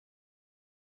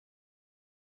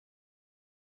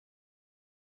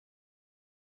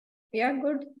Yeah,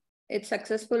 good. It's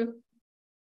successful.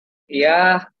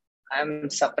 Yeah, I'm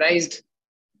surprised.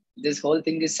 This whole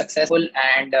thing is successful,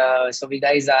 and so we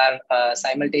guys are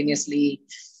simultaneously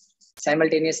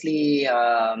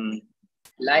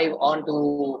live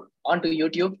onto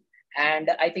YouTube. And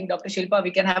I think Dr. Shilpa,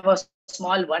 we can have a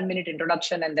small 1-minute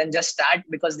introduction and then just start,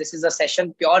 because this is a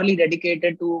session purely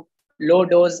dedicated to low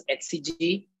dose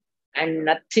hCG and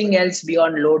nothing else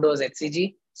beyond low dose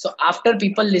hCG. So after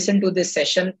people listen to this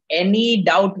session, any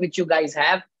doubt which you guys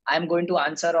have, I'm going to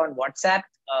answer on WhatsApp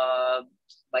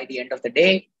by the end of the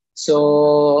day.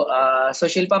 So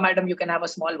Shilpa madam, you can have a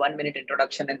small 1-minute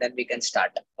introduction and then we can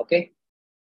start. Okay.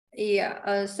 Yeah.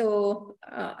 It's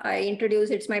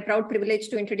my proud privilege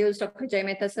to introduce Dr. Jai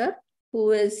Mehta sir,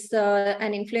 who is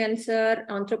an influencer,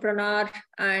 entrepreneur,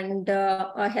 and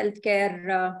a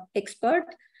healthcare expert.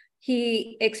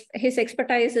 His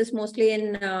expertise is mostly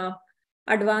in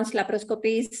advanced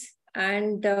laparoscopies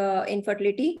and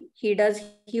infertility. He does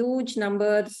huge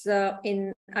numbers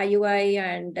in IUI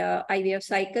and IVF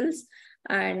cycles.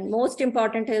 And most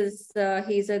important is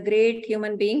he's a great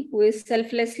human being who is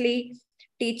selflessly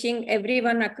teaching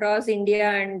everyone across India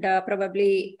and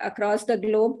probably across the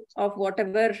globe of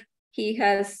whatever he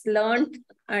has learned.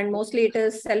 And mostly it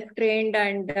is self-trained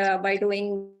and by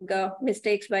doing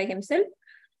mistakes by himself.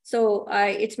 So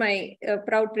it's my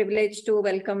proud privilege to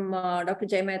welcome Dr.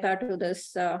 Jai Mehta to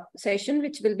this session,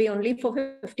 which will be only for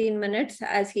 15 minutes,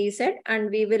 as he said, and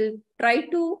we will try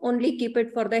to only keep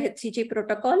it for the hCG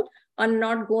protocol and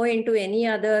not go into any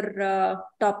other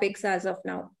topics as of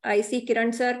now. I see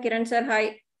Kiran sir. Kiran sir,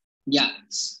 hi. Yeah.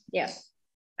 Yeah.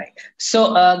 Right.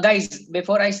 So guys,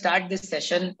 before I start this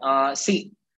session,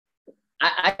 see,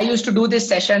 I used to do this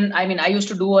session. I mean, I used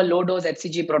to do a low dose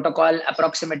hCG protocol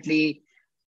approximately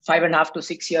 5.5 to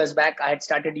 6 years back. I had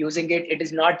started using it. It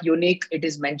is not unique. It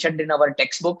is mentioned in our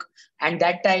textbook. And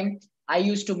that time I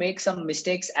used to make some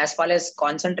mistakes as far as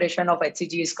concentration of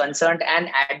hCG is concerned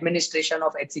and administration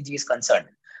of hCG is concerned.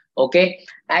 Okay.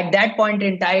 At that point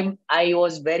in time, I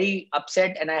was very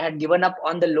upset and I had given up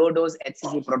on the low dose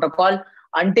hCG protocol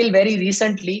until very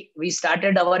recently. We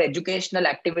started our educational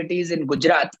activities in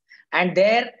Gujarat. And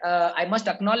there, I must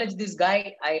acknowledge this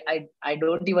guy. I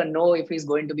don't even know if he's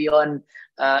going to be on,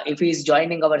 if he's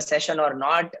joining our session or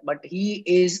not, but he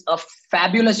is a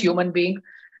fabulous human being.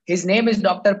 His name is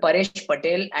Dr. Paresh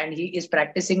Patel, and he is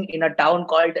practicing in a town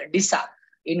called Disa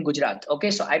in Gujarat.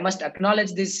 Okay, so I must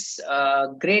acknowledge this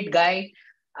great guy.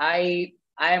 I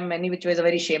am many which ways a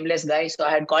very shameless guy. So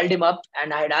I had called him up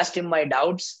and I had asked him my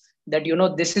doubts that,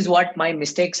 this is what my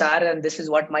mistakes are and this is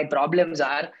what my problems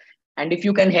are. And if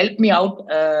you can help me out,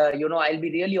 I'll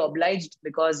be really obliged,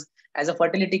 because as a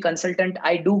fertility consultant,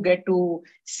 I do get to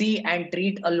see and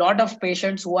treat a lot of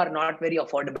patients who are not very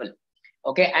affordable.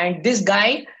 Okay. And this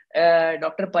guy,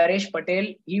 Dr. Paresh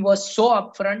Patel, he was so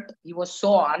upfront. He was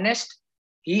so honest.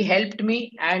 He helped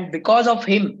me. And because of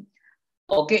him,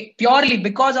 okay, purely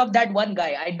because of that one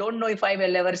guy, I don't know if I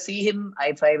will ever see him,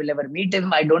 if I will ever meet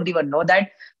him. I don't even know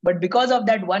that. But because of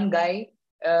that one guy,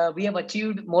 we have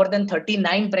achieved more than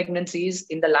 39 pregnancies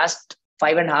in the last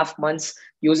 5.5 months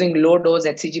using low dose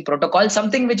hCG protocol,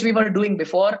 something which we were doing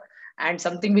before and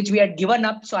something which we had given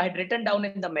up. So I had written down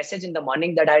in the message in the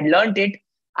morning that I had learned it,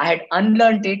 I had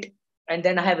unlearned it, and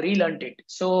then I have relearned it.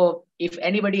 So if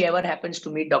anybody ever happens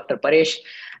to meet Dr. Paresh,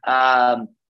 tell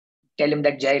him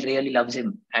that Jai really loves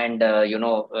him. And,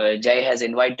 Jai has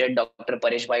invited Dr.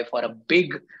 Paresh Bhai for a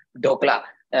big dokla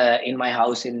in my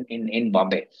house in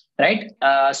Bombay, right?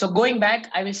 So going back,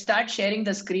 I will start sharing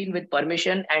the screen with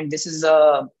permission. And this is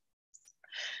a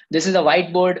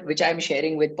whiteboard which I'm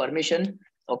sharing with permission.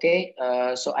 Okay.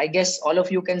 So I guess all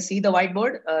of you can see the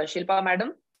whiteboard, Shilpa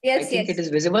madam. Yes, I think it is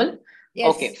visible.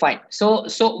 Yes. Okay, fine. So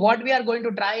what we are going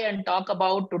to try and talk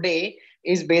about today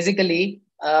is basically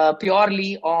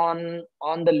purely on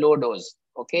the low dose.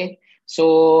 Okay.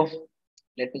 So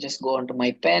let me just go onto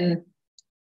my pen.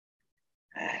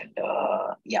 And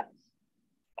yeah,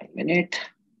 1 minute.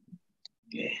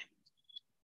 Okay.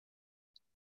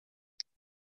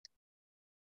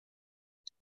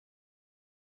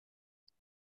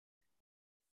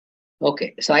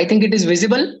 Okay, so I think it is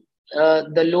visible.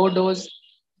 The low dose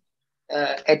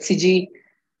hCG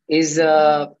is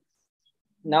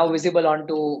now visible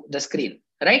onto the screen,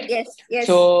 right? Yes.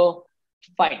 So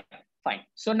fine.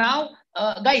 So now,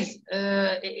 guys,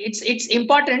 it's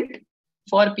important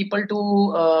for people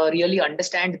to really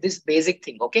understand this basic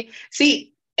thing. Okay,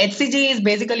 see, hCG is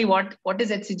basically what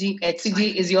is hCG?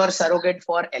 hCG is your surrogate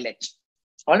for LH.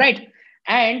 All right.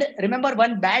 And remember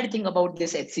one bad thing about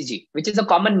this hCG, which is a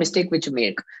common mistake which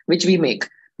we make.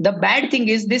 The bad thing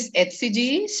is this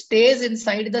hCG stays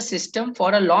inside the system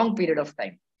for a long period of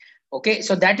time. Okay,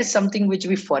 so that is something which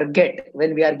we forget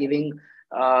when we are giving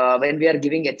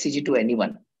hCG to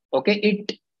anyone. Okay,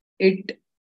 it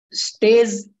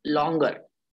stays longer.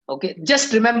 Okay,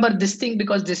 just remember this thing,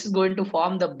 because this is going to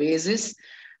form the basis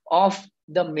of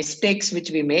the mistakes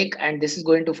which we make, and this is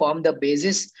going to form the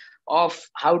basis of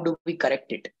how do we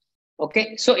correct it.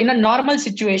 Okay, so in a normal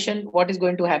situation, what is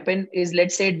going to happen is,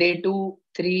 let's say day 2,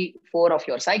 3, 4 of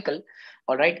your cycle.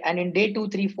 All right, and in day 2,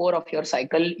 3, 4 of your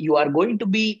cycle, you are going to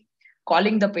be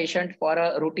calling the patient for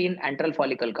a routine antral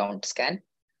follicle count scan.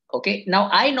 Okay, now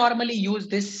I normally use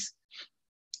this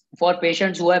for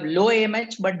patients who have low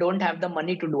AMH but don't have the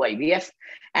money to do IVF,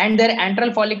 and their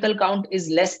antral follicle count is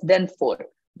less than 4.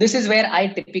 This is where I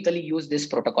typically use this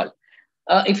protocol.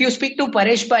 If you speak to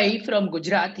Paresh Bhai from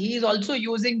Gujarat, he is also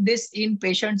using this in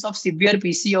patients of severe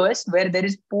PCOS where there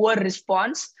is poor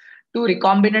response to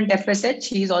recombinant FSH.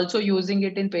 He is also using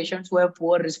it in patients who have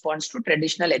poor response to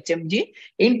traditional HMG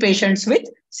in patients with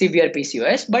severe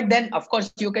PCOS. But then, of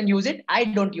course, you can use it. I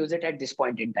don't use it at this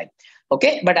point in time.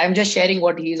 Okay, but I'm just sharing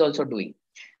what he is also doing.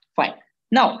 Fine.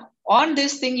 Now, on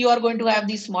this thing, you are going to have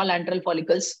these small antral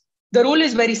follicles. The rule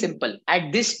is very simple.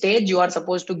 At this stage, you are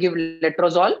supposed to give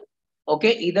letrozole.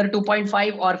 Okay, either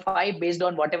 2.5 or 5 based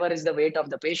on whatever is the weight of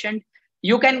the patient.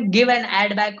 You can give an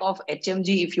add back of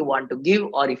HMG if you want to give,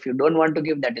 or if you don't want to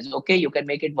give, that is okay. You can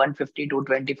make it 150,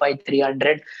 225,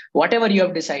 300, whatever you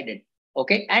have decided.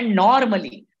 Okay, and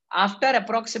normally after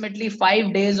approximately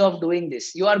 5 days of doing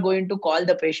this, you are going to call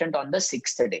the patient on the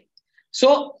 6th day.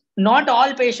 So not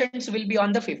all patients will be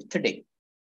on the 5th day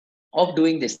of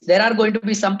doing this. There are going to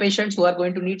be some patients who are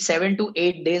going to need 7 to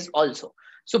 8 days also.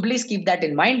 So please keep that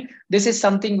in mind. This is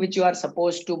something which you are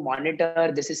supposed to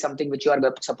monitor. This is something which you are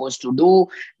supposed to do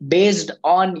based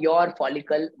on your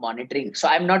follicle monitoring. So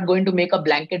I'm not going to make a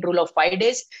blanket rule of 5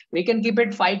 days. We can keep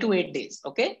it 5 to 8 days,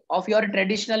 okay, of your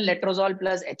traditional letrozole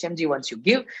plus HMG. Once you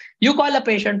give, you call a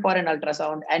patient for an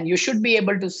ultrasound and you should be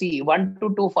able to see 1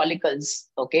 to 2 follicles.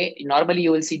 Okay, normally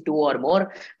you will see 2 or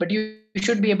more, but you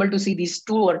should be able to see these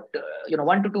 2 or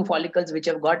 1 to 2 follicles which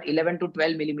have got 11 to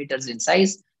 12 millimeters in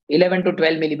size. 11 to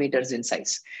 12 millimeters in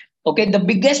size. Okay, the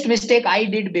biggest mistake I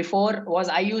did before was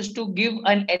I used to give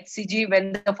an hCG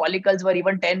when the follicles were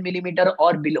even 10 millimeter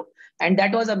or below. And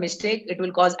that was a mistake. It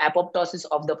will cause apoptosis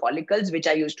of the follicles, which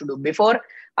I used to do before.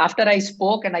 After I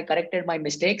spoke and I corrected my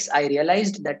mistakes, I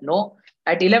realized that no,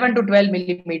 at 11 to 12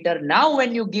 millimeter, now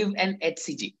when you give an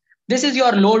hCG, this is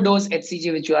your low dose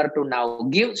hCG which you are to now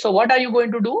give. So what are you going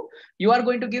to do? You are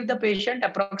going to give the patient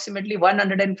approximately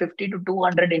 150 to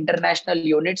 200 international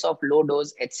units of low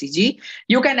dose hCG.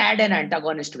 You can add an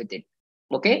antagonist with it.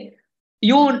 Okay.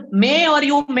 You may or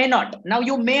you may not. Now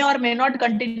you may or may not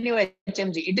continue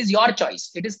HMG. It is your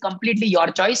choice. It is completely your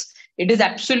choice. It is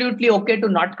absolutely okay to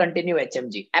not continue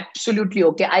HMG. Absolutely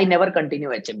okay. I never continue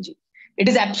HMG. It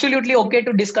is absolutely okay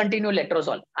to discontinue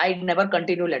letrozole. I never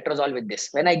continue letrozole with this.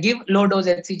 When I give low dose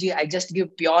hCG, I just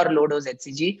give pure low dose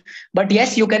hCG. But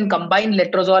yes, you can combine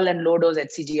letrozole and low dose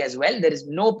hCG as well. There is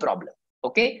no problem.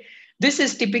 Okay. This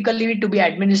is typically to be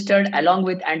administered along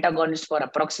with antagonists for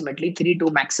approximately 3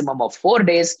 to maximum of 4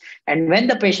 days. And when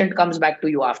the patient comes back to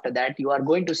you after that, you are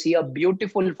going to see a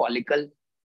beautiful follicle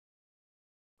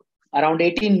around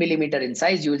 18 millimeter in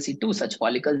size. You will see 2 such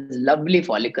follicles, lovely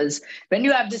follicles. When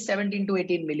you have this 17 to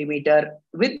 18 millimeter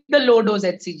with the low dose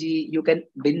hCG, you can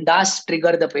bindas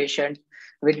trigger the patient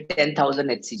with 10,000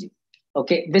 hCG.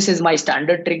 Okay, this is my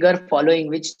standard trigger, following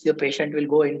which the patient will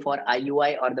go in for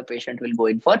IUI or the patient will go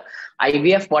in for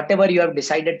IVF, whatever you have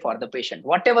decided for the patient,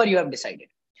 whatever you have decided.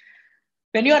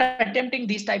 When you are attempting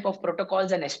these type of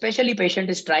protocols, and especially patient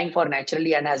is trying for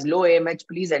naturally and has low AMH,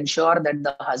 please ensure that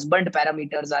the husband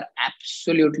parameters are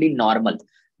absolutely normal.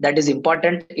 That is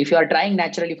important. If you are trying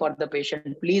naturally for the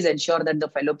patient, please ensure that the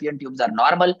fallopian tubes are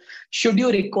normal. Should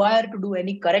you require to do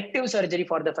any corrective surgery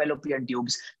for the fallopian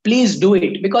tubes, please do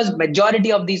it, because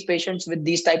majority of these patients with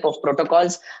these type of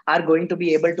protocols are going to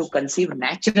be able to conceive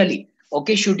naturally.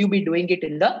 Okay, should you be doing it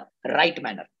in the right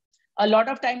manner? A lot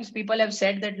of times people have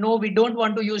said that, no, we don't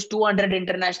want to use 200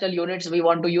 international units. We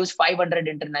want to use 500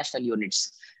 international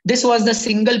units. This was the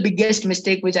single biggest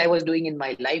mistake which I was doing in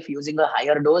my life, using a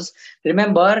higher dose.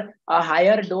 Remember, a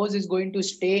higher dose is going to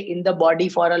stay in the body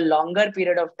for a longer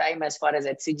period of time as far as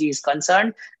hCG is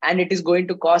concerned. And it is going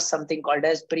to cause something called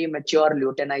as premature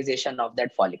luteinization of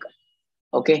that follicle.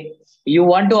 Okay, you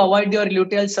want to avoid your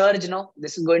luteal surge. No,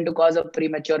 this is going to cause a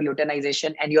premature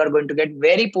luteinization and you are going to get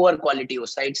very poor quality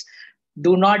oocytes.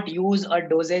 Do not use a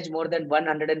dosage more than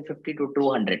 150 to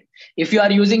 200. If you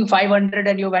are using 500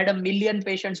 and you've had 1 million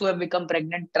patients who have become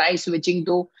pregnant, try switching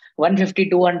to 150,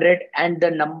 200, and the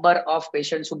number of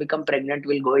patients who become pregnant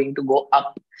will going to go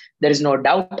up. There is no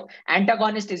doubt.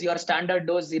 Antagonist is your standard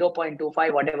dose,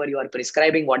 0.25, whatever you are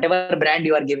prescribing, whatever brand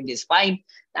you are giving is fine.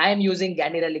 I am using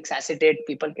ganirelix acetate.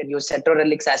 People can use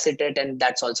cetrorelix acetate, and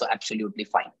that's also absolutely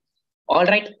fine. All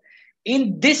right.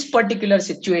 In this particular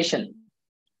situation,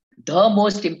 the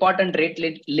most important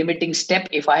rate limiting step,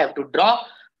 if I have to draw,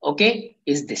 okay,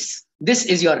 is this. This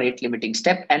is your rate limiting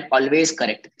step, and always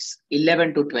correct this.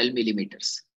 11 to 12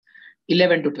 millimeters.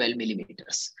 11 to 12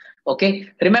 millimeters. Okay.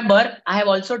 Remember, I have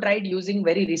also tried using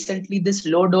very recently this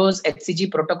low dose hCG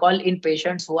protocol in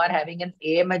patients who are having an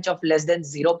AMH of less than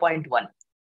 0.1.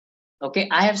 Okay.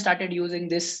 I have started using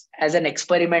this as an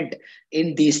experiment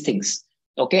in these things.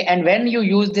 Okay. And when you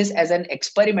use this as an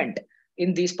experiment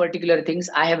in these particular things,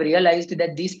 I have realized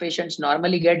that these patients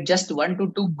normally get just 1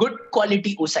 to 2 good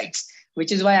quality oocytes,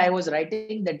 which is why I was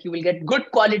writing that you will get good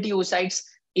quality oocytes.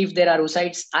 If there are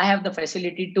oocytes, I have the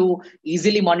facility to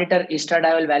easily monitor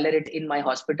estradiol valerate in my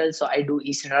hospital. So I do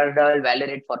estradiol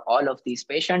valerate for all of these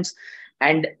patients.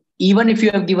 And even if you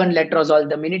have given letrozole,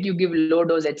 the minute you give low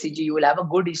dose hCG, you will have a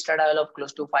good estradiol of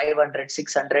close to 500,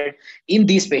 600 in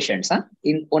these patients,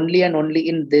 in only and only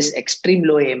in this extreme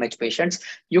low AMH patients.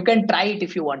 You can try it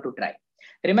if you want to try.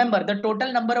 Remember, the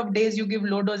total number of days you give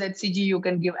low dose hCG, you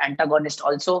can give antagonist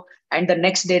also. And the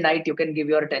next day night, you can give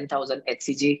your 10,000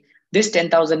 hCG. This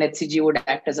 10,000 hCG would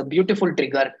act as a beautiful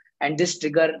trigger. And this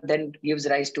trigger then gives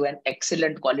rise to an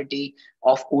excellent quality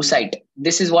of oocyte.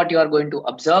 This is what you are going to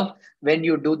observe when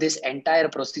you do this entire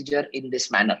procedure in this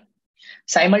manner.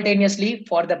 Simultaneously,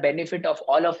 for the benefit of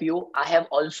all of you, I have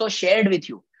also shared with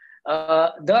you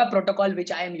the protocol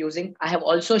which I am using. I have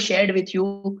also shared with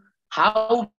you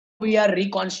how we are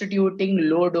reconstituting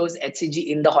low dose hCG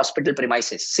in the hospital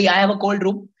premises. See, I have a cold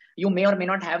room. You may or may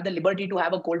not have the liberty to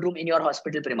have a cold room in your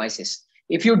hospital premises.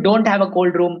 If you don't have a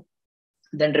cold room,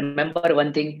 then remember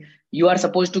one thing, you are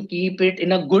supposed to keep it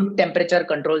in a good temperature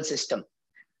control system.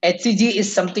 hCG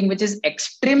is something which is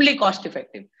extremely cost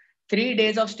effective. 3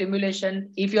 days of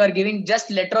stimulation, if you are giving just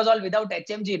letrozole without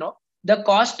HMG, the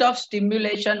cost of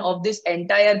stimulation of this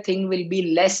entire thing will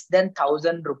be less than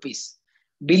 1,000 rupees.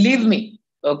 Believe me,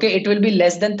 okay, it will be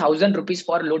less than 1,000 rupees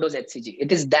for low dose hCG.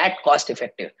 It is that cost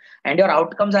effective, and your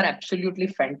outcomes are absolutely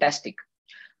fantastic.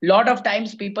 Lot of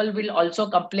times people will also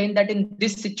complain that in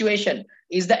this situation,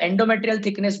 is the endometrial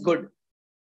thickness good?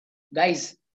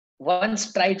 Guys,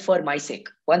 once try it for my sake.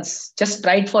 Once, just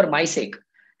try it for my sake.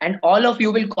 And all of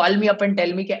you will call me up and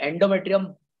tell me that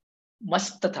endometrium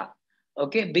mast tha.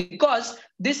 Okay, because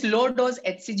this low dose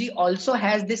hCG also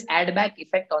has this add back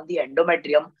effect on the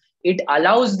endometrium. It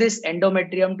allows this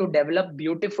endometrium to develop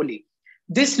beautifully.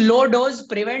 This low dose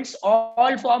prevents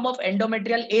all form of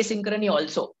endometrial asynchrony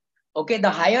also. Okay, the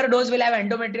higher dose will have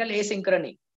endometrial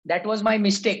asynchrony. That was my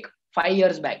mistake 5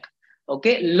 years back.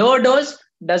 Okay, low dose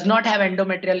does not have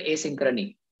endometrial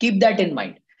asynchrony. Keep that in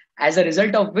mind. As a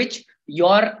result of which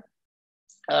your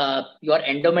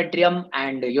endometrium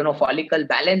and follicle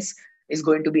balance is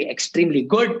going to be extremely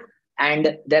good,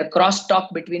 and their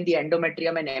crosstalk between the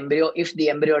endometrium and embryo, if the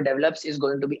embryo develops, is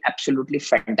going to be absolutely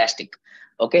fantastic.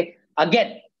 Okay,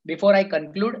 again, before I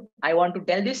conclude, I want to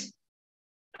tell this.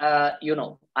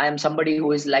 I am somebody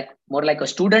who is more like a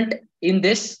student in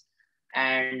this,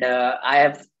 and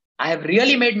I have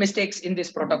really made mistakes in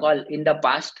this protocol in the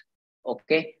past.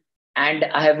 Okay, and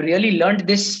I have really learned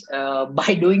this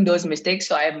by doing those mistakes.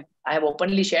 So I have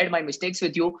openly shared my mistakes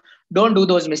with you. Don't do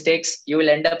those mistakes. You will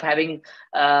end up having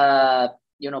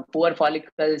poor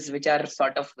follicles which are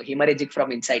sort of hemorrhagic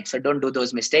from inside. So don't do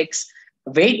those mistakes.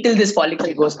 Wait till this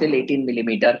follicle goes till 18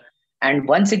 millimeter, and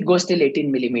once it goes till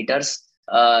 18 millimeters,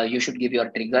 you should give your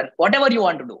trigger, whatever you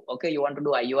want to do. Okay, you want to do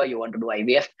IUI, you want to do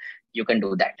IVF, you can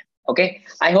do that. Okay,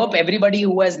 I hope everybody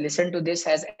who has listened to this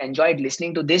has enjoyed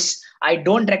listening to this. I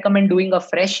don't recommend doing a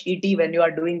fresh ET when you are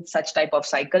doing such type of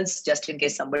cycles, just in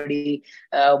case somebody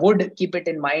would keep it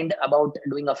in mind about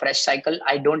doing a fresh cycle.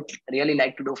 I don't really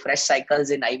like to do fresh cycles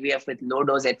in IVF with low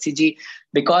dose hCG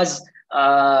because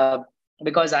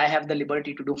I have the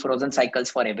liberty to do frozen cycles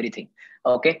for everything.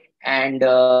 Okay, and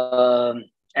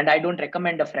I don't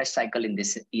recommend a fresh cycle in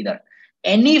this either.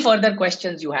 Any further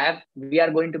questions you have, we are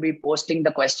going to be posting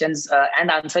the questions and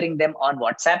answering them on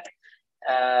WhatsApp.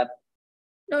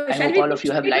 No, I hope all of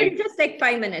you have live. Just take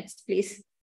 5 minutes, please.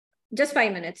 Just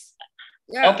 5 minutes.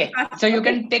 Yeah. Okay. So you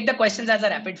can take the questions as a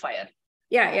rapid fire.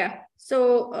 Yeah.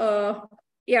 So,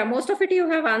 most of it you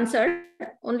have answered.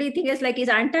 Only thing is is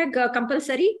ANTAG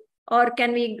compulsory, or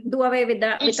can we do away with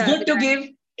the? It's good to give.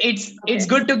 It's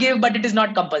good to give, but it is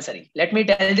not compulsory. Let me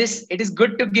tell this: it is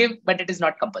good to give, but it is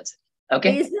not compulsory.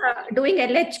 Okay. Is doing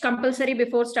LH compulsory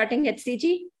before starting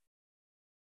hCG?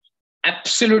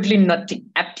 Absolutely nothing.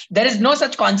 There is no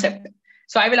such concept.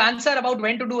 So I will answer about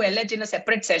when to do LH in a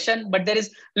separate session. But there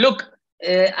is, look,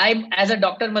 I as a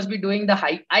doctor must be doing the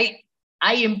high.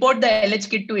 I import the LH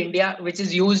kit to India, which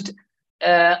is used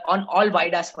on all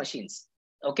VIDAS machines.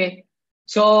 Okay.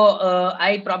 So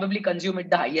I probably consume it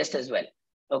the highest as well.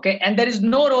 Okay. And there is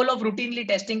no role of routinely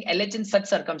testing LH in such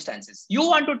circumstances. You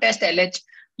want to test LH,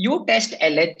 you test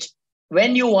LH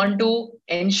when you want to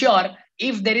ensure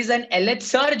if there is an LH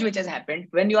surge which has happened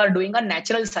when you are doing a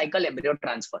natural cycle embryo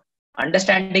transfer.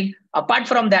 Understanding, apart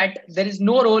from that, there is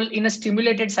no role in a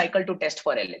stimulated cycle to test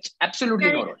for LH.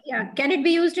 Absolutely no role. Yeah. Can it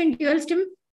be used in dual stim?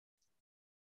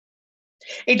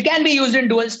 It can be used in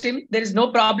dual stim. There is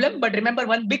no problem. But remember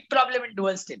one big problem in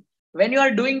dual stim. When you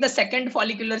are doing the second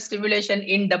follicular stimulation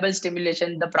in double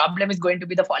stimulation, the problem is going to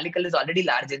be the follicle is already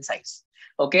large in size.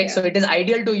 Okay, so it is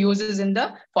ideal to use this in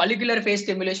the follicular phase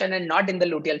stimulation and not in the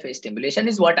luteal phase stimulation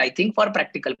is what I think for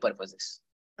practical purposes.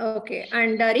 Okay,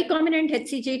 and recombinant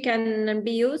hCG can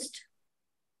be used?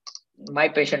 My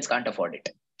patients can't afford it.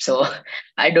 So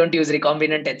I don't use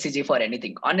recombinant hCG for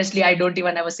anything. Honestly, I don't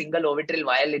even have a single Ovitril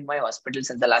vial in my hospital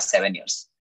since the last 7 years.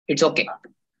 It's okay.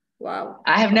 Wow.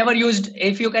 I have never used,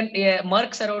 if you can,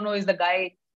 Merck Serono is the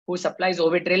guy who supplies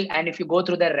Ovitril. And if you go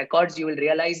through their records, you will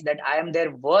realize that I am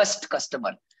their worst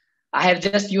customer. I have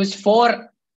just used four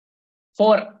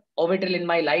Ovitril in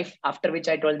my life, after which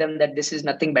I told them that this is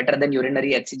nothing better than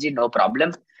urinary hCG, no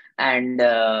problem. And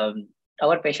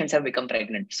our patients have become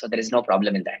pregnant. So there is no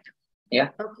problem in that. Yeah.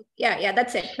 Okay. Yeah,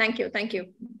 that's it. Thank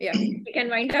you. Yeah, we can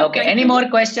wind up. Okay. Any more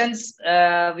questions?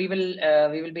 We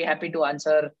will be happy to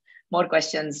answer more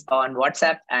questions on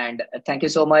WhatsApp. And thank you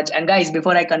so much. And guys,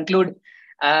 before I conclude,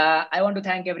 I want to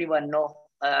thank everyone.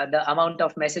 The amount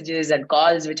of messages and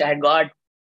calls which I had got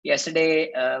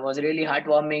yesterday was really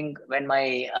heartwarming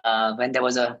when there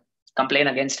was a complaint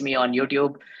against me on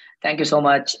YouTube. Thank you so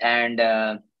much. And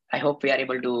I hope we are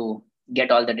able to get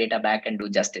all the data back and do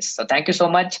justice. So thank you so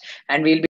much. And we'll be